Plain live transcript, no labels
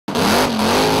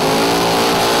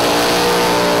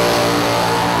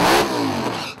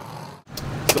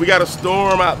We got a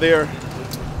storm out there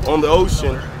on the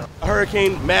ocean.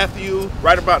 Hurricane Matthew,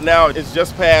 right about now, it's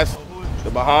just past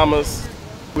the Bahamas.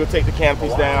 We'll take the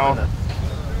canopies down,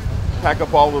 pack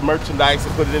up all the merchandise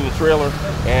and put it in the trailer,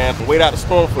 and wait out the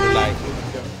storm for the night.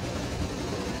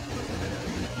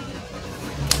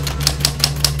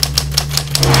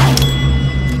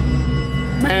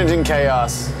 Managing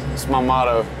chaos, it's my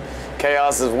motto.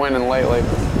 Chaos is winning lately.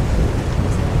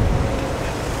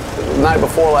 The night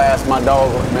before last, my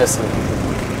dog went missing.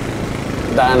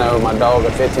 Dino, my dog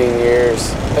of 15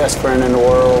 years, best friend in the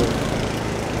world.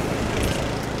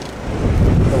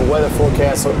 The weather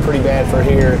forecast looked pretty bad for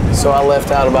here, so I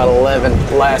left out about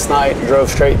 11 last night, drove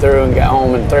straight through and got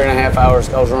home in 3.5 hours.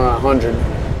 I was running 100.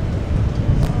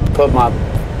 Put my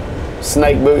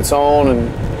snake boots on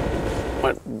and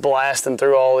went blasting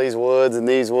through all these woods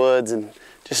and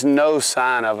just no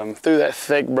sign of him. Through that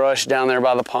thick brush down there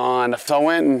by the pond. So I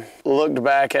went and looked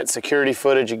back at security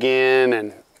footage again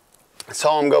and I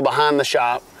saw him go behind the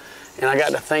shop, and I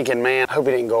got to thinking, man, I hope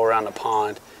he didn't go around the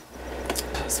pond.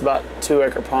 It's about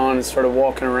 2-acre pond, and started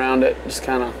walking around it, just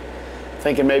kind of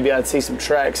thinking maybe I'd see some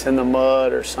tracks in the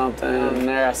mud or something. And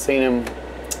there I seen him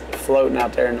floating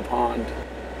out there in the pond.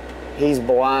 He's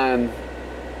blind.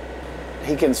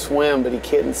 He can swim, but he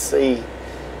couldn't see.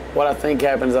 What I think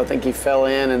happened is I think he fell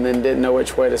in and then didn't know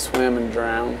which way to swim and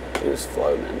drowned. He was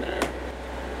floating in there.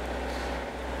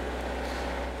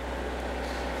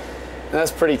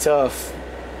 That's pretty tough.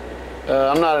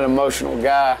 I'm not an emotional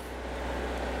guy,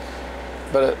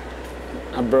 but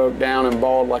I broke down and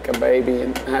bawled like a baby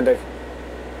and I had to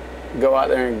go out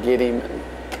there and get him. And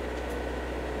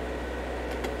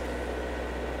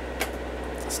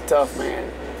it's tough,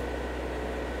 man.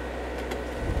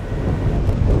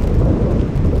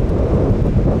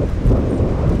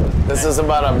 This is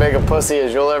about as big a pussy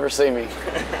as you'll ever see me.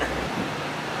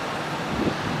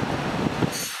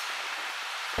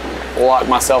 Lock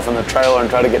myself in the trailer and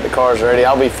try to get the cars ready.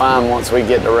 I'll be fine once we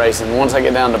get to racing, once I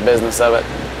get down to business of it.